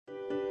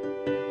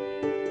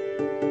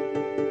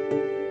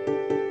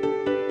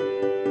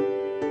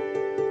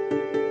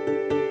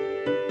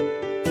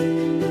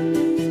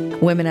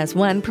Women as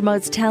One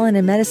promotes talent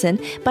in medicine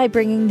by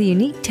bringing the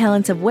unique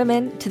talents of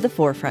women to the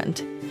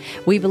forefront.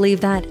 We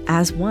believe that,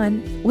 as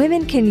one,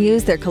 women can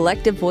use their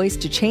collective voice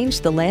to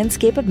change the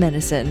landscape of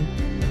medicine.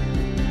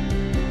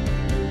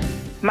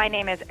 My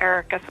name is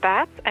Erica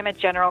Spatz. I'm a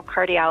general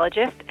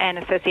cardiologist and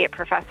associate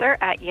professor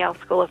at Yale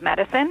School of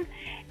Medicine,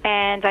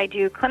 and I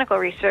do clinical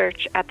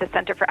research at the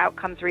Center for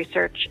Outcomes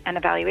Research and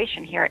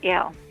Evaluation here at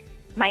Yale.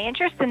 My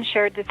interest in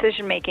shared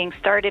decision-making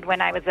started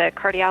when I was a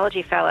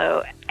cardiology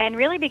fellow and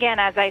really began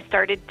as I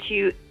started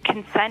to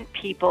consent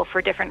people for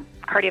different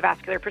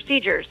cardiovascular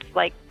procedures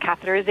like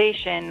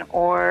catheterization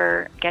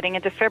or getting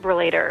a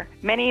defibrillator.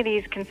 Many of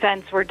these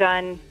consents were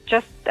done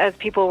just as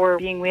people were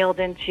being wheeled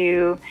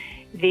into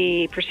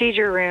the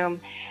procedure room,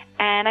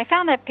 and I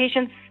found that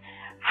patients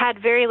had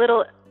very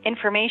little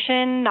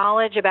information,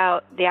 knowledge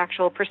about the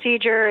actual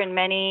procedure, and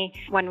many,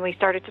 when we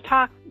started to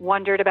talk,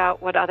 wondered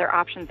about what other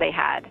options they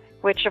had,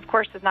 which of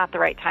course is not the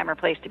right time or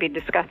place to be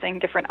discussing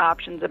different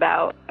options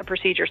about a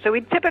procedure. So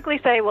we'd typically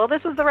say, well,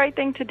 this is the right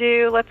thing to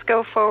do, let's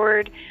go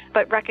forward,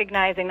 but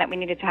recognizing that we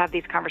needed to have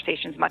these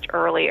conversations much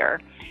earlier.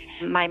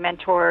 My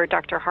mentor,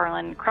 Dr.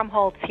 Harlan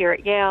Krumholtz here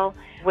at Yale,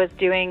 was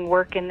doing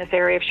work in this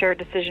area of shared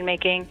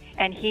decision-making,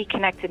 and he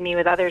connected me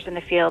with others in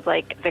the field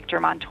like Victor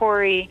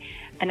Montori,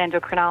 an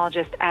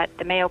endocrinologist at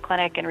the Mayo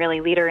Clinic and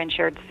really leader in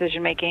shared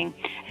decision-making,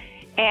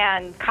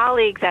 and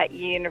colleagues at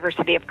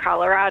University of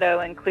Colorado,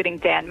 including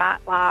Dan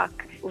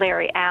Matlock,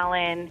 Larry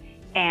Allen,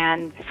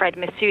 and Fred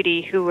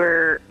Masudi, who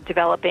were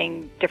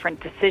developing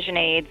different decision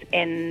aids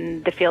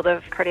in the field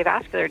of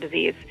cardiovascular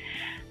disease.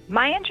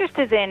 My interest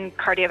is in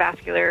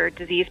cardiovascular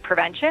disease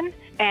prevention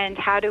and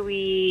how do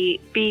we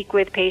speak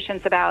with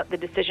patients about the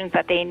decisions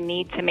that they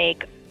need to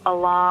make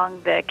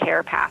along the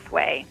care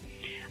pathway.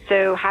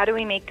 So how do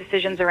we make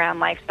decisions around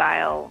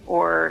lifestyle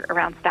or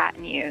around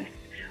statin use?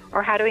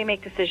 Or how do we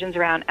make decisions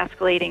around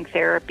escalating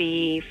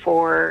therapy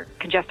for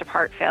congestive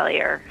heart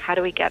failure? How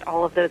do we get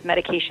all of those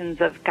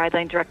medications of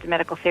guideline-directed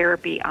medical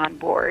therapy on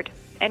board?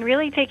 And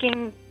really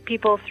taking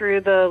people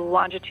through the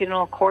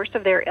longitudinal course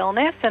of their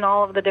illness and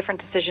all of the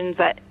different decisions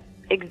that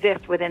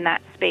exist within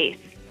that space.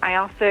 I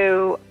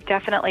also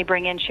definitely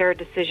bring in shared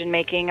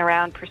decision-making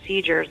around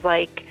procedures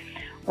like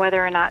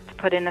whether or not to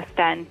put in a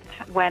stent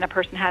when a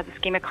person has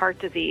ischemic heart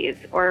disease,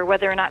 or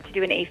whether or not to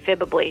do an AFib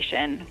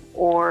ablation,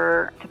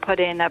 or to put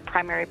in a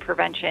primary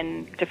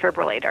prevention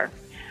defibrillator.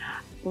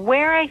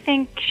 Where I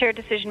think shared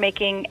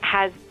decision-making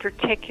has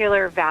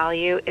particular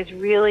value is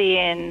really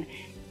in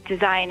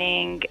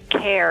designing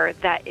care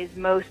that is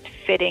most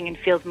fitting and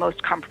feels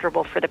most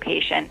comfortable for the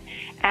patient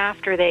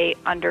after they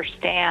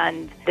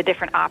understand the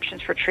different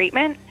options for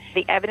treatment,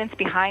 the evidence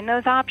behind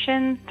those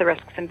options, the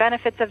risks and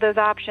benefits of those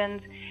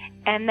options,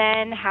 and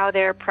then how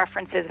their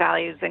preferences,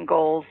 values, and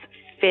goals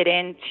fit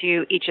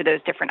into each of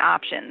those different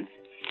options.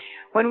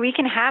 When we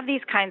can have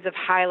these kinds of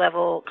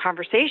high-level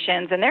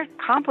conversations, and they're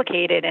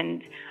complicated,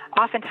 and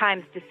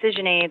oftentimes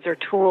decision aids or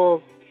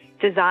tools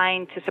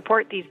designed to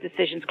support these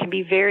decisions can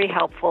be very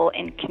helpful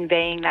in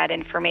conveying that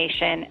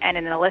information and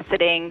in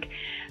eliciting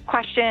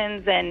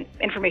questions and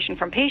information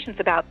from patients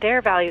about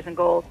their values and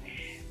goals,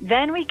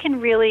 then we can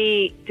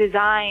really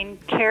design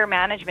care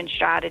management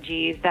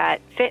strategies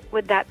that fit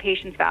with that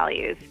patient's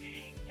values.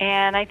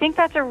 And I think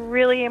that's a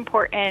really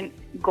important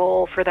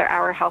goal for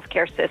our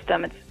healthcare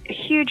system. It's a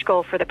huge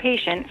goal for the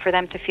patient, for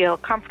them to feel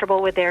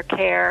comfortable with their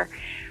care,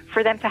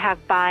 for them to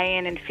have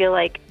buy-in and feel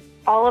like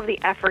all of the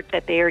effort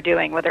that they are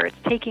doing, whether it's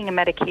taking a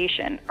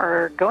medication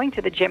or going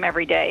to the gym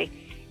every day,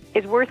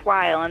 is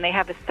worthwhile, and they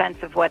have a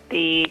sense of what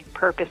the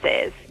purpose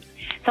is.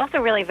 It's also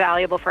really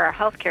valuable for our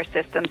healthcare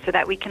system so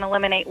that we can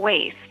eliminate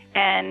waste.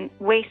 And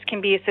waste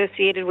can be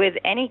associated with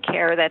any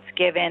care that's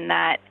given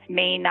that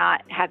may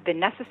not have been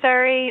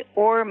necessary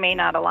or may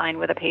not align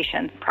with a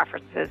patient's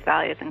preferences,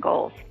 values, and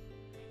goals.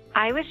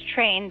 I was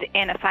trained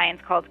in a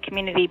science called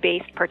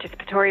community-based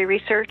participatory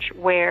research,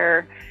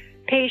 where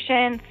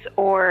patients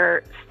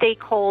or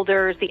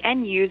stakeholders, the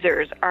end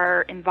users,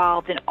 are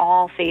involved in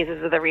all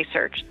phases of the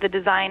research: the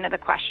design of the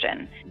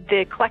question,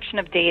 the collection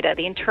of data,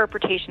 the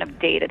interpretation of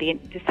data, the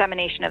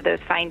dissemination of those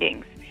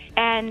findings.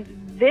 And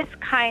this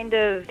kind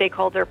of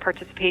stakeholder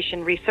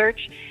participation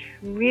research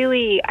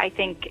really, I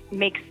think,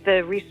 makes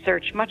the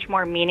research much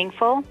more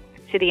meaningful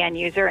to the end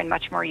user and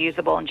much more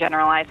usable and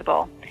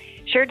generalizable.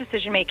 Shared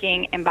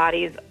decision-making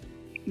embodies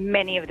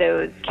many of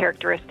those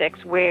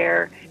characteristics,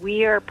 where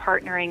we are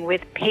partnering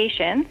with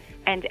patients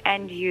and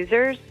end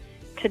users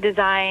to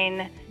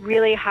design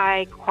really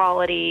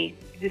high-quality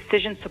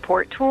decision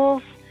support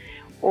tools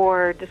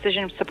or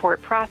decision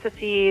support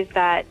processes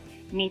that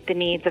meet the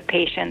needs of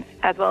patients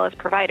as well as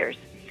providers.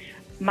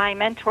 My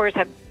mentors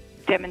have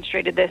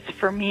demonstrated this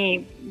for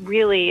me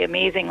really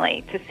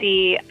amazingly, to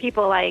see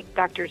people like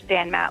Drs.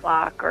 Dan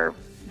Matlock or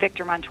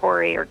Victor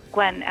Montori or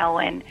Glenn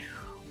Elwin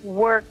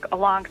work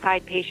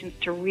alongside patients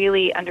to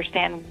really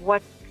understand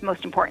what's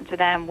most important to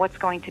them, what's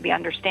going to be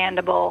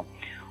understandable,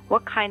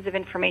 what kinds of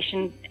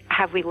information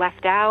have we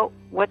left out,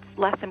 what's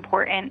less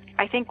important.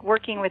 I think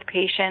working with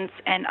patients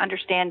and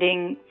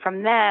understanding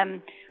from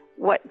them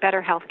what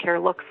better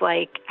healthcare looks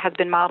like has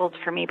been modeled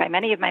for me by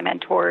many of my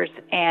mentors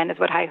and is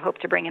what I hope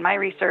to bring in my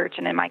research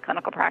and in my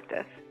clinical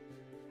practice.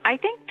 I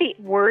think the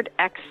word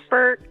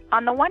expert,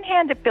 on the one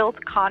hand, it builds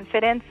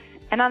confidence,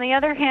 and on the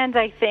other hand,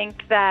 I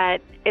think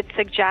that it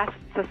suggests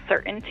a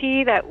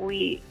certainty that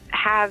we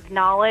have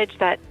knowledge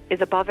that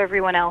is above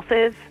everyone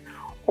else's,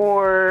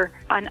 or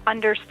an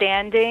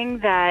understanding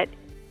that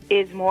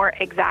is more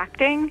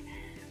exacting,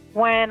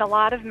 when a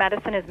lot of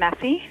medicine is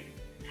messy.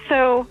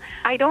 So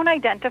I don't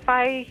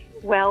identify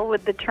well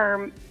with the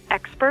term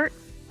expert,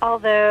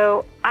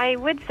 although I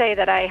would say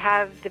that I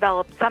have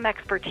developed some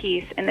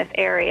expertise in this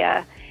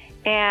area,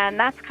 and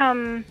that's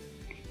come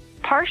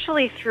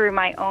partially through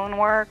my own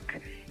work.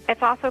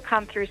 It's also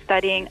come through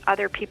studying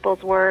other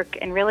people's work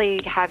and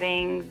really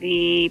having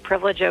the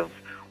privilege of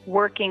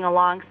working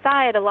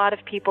alongside a lot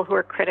of people who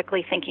are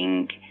critically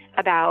thinking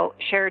about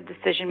shared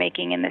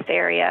decision-making in this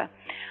area.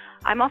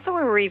 I'm also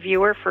a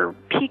reviewer for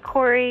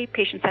PCORI,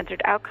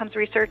 Patient-Centered Outcomes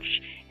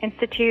Research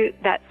Institute,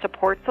 that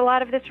supports a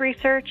lot of this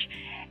research,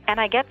 and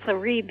I get to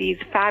read these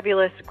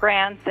fabulous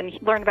grants and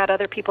learn about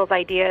other people's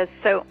ideas.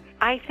 So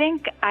I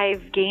think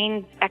I've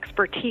gained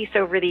expertise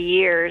over the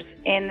years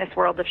in this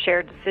world of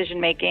shared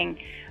decision-making,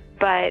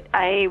 but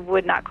I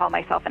would not call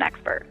myself an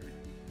expert.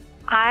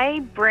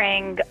 I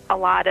bring a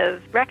lot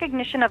of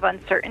recognition of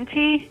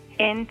uncertainty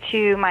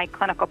into my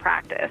clinical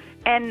practice.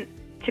 And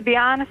to be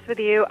honest with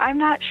you, I'm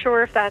not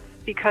sure if that's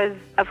because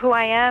of who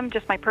I am,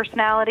 just my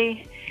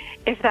personality,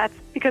 if that's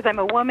because I'm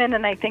a woman,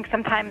 and I think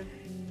sometimes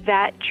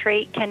that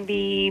trait can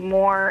be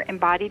more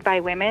embodied by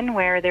women,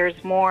 where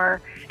there's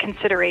more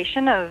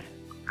consideration of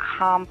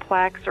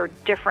complex or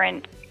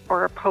different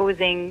or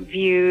opposing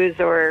views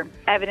or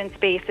evidence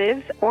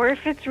bases, or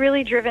if it's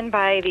really driven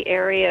by the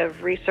area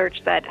of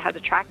research that has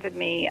attracted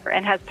me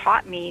and has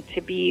taught me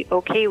to be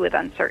okay with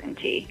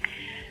uncertainty.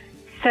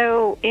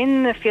 So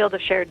in the field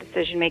of shared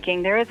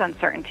decision-making, there is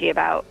uncertainty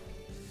about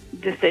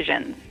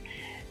decisions.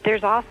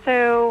 There's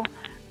also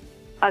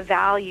a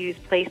values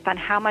placed on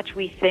how much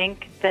we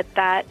think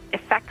that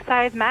effect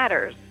size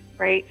matters,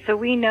 right? So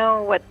we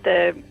know what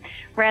the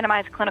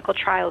randomized clinical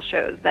trial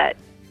shows, that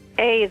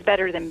A is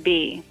better than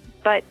B,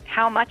 but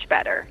how much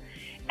better?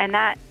 And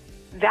that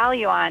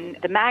value on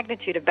the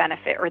magnitude of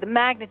benefit or the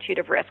magnitude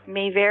of risk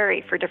may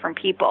vary for different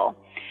people.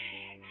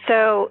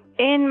 So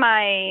in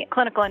my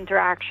clinical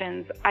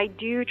interactions, I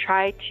do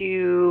try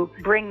to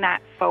bring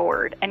that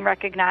forward and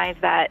recognize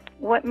that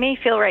what may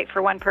feel right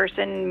for one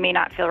person may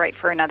not feel right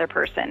for another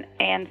person.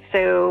 And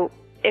so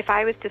if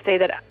I was to say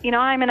that,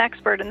 I'm an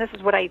expert and this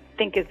is what I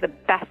think is the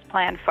best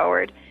plan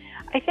forward,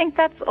 I think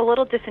that's a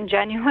little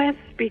disingenuous,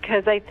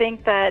 because I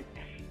think that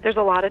there's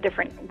a lot of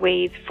different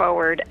ways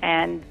forward,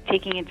 and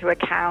taking into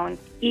account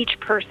each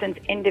person's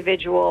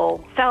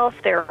individual self,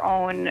 their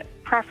own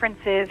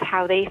preferences,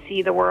 how they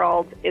see the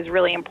world, is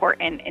really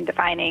important in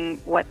defining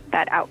what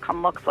that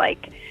outcome looks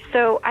like.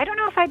 So I don't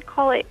know if I'd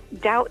call it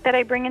doubt that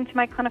I bring into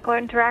my clinical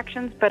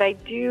interactions, but I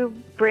do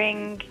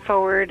bring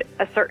forward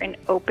a certain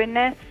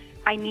openness.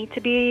 I need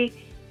to be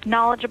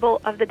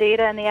knowledgeable of the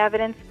data and the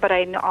evidence, but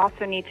I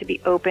also need to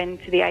be open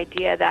to the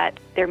idea that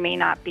there may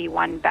not be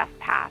one best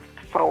path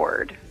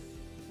forward.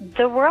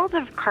 The world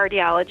of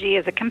cardiology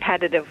is a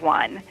competitive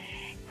one,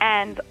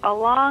 and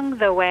along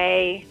the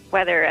way,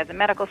 whether as a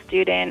medical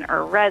student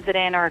or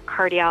resident or a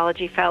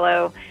cardiology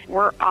fellow,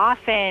 we're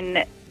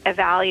often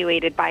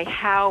evaluated by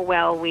how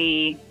well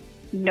we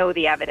know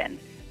the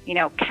evidence.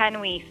 Can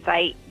we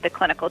cite the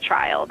clinical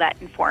trial that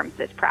informs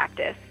this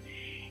practice?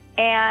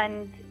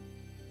 And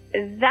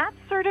that's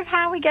sort of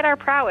how we get our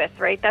prowess,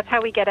 right? That's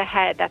how we get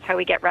ahead. That's how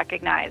we get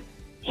recognized.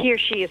 He or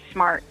she is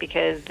smart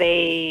because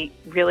they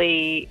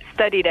really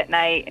studied at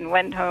night and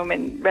went home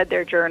and read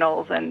their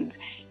journals and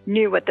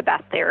knew what the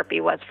best therapy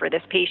was for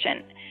this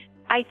patient.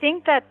 I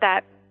think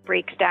that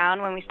breaks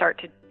down when we start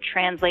to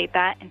translate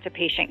that into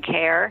patient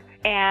care.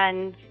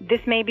 And this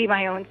may be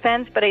my own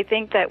sense, but I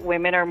think that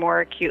women are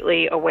more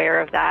acutely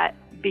aware of that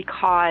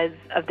because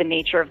of the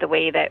nature of the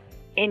way that,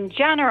 in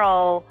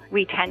general,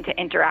 we tend to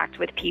interact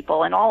with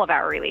people in all of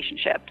our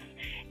relationships,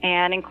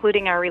 and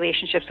including our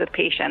relationships with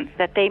patients,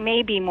 that they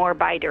may be more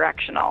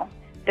bidirectional,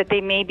 that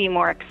they may be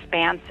more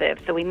expansive.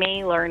 So we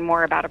may learn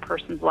more about a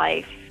person's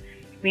life.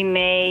 We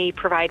may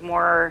provide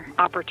more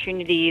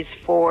opportunities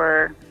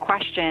for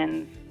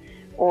questions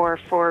or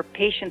for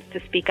patients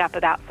to speak up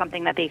about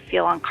something that they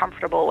feel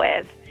uncomfortable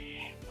with.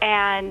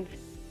 And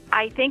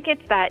I think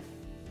it's that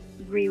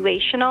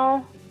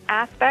relational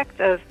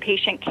aspect of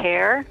patient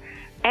care,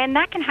 and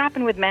that can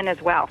happen with men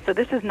as well. So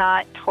this is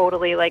not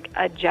totally like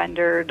a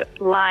gendered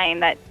line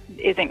that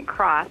isn't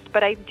crossed,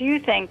 but I do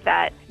think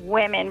that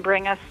women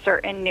bring a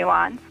certain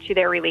nuance to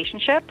their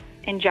relationships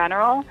in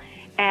general,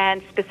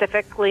 and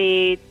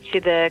specifically to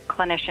the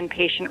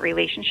clinician-patient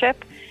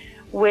relationship,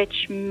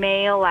 which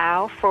may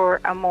allow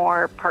for a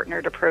more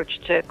partnered approach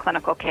to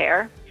clinical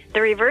care. The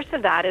reverse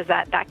of that is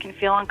that can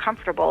feel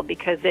uncomfortable,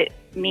 because it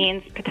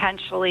means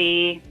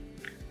potentially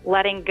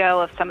letting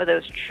go of some of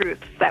those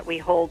truths that we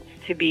hold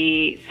to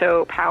be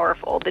so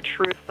powerful, the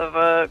truth of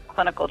a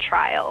clinical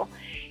trial.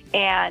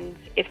 And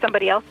if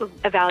somebody else was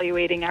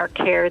evaluating our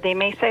care, they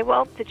may say,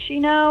 well, did she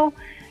know,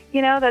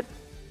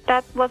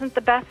 that wasn't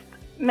the best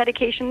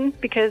medication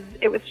because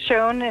it was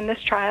shown in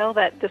this trial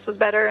that this was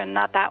better and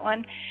not that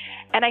one.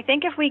 And I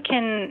think if we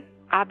can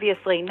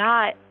obviously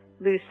not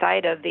lose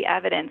sight of the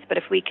evidence, but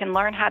if we can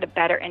learn how to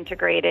better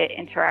integrate it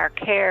into our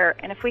care,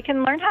 and if we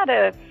can learn how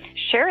to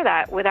share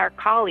that with our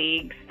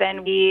colleagues,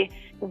 then we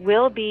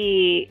will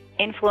be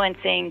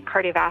influencing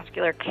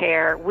cardiovascular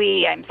care.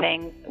 I'm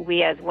saying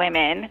we as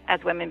women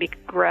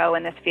grow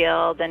in this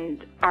field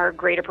and are a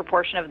greater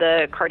proportion of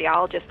the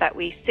cardiologists that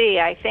we see,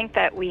 I think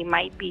that we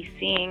might be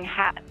seeing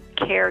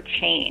care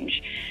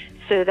change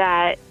so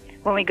that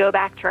when we go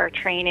back to our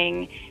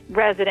training,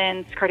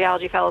 residents,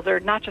 cardiology fellows are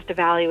not just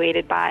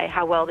evaluated by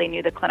how well they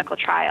knew the clinical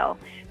trial,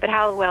 but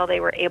how well they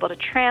were able to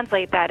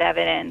translate that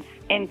evidence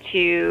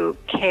into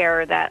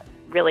care that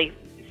really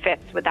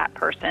fits with that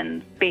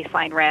person's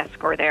baseline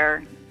risk or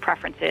their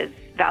preferences,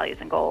 values,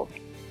 and goals.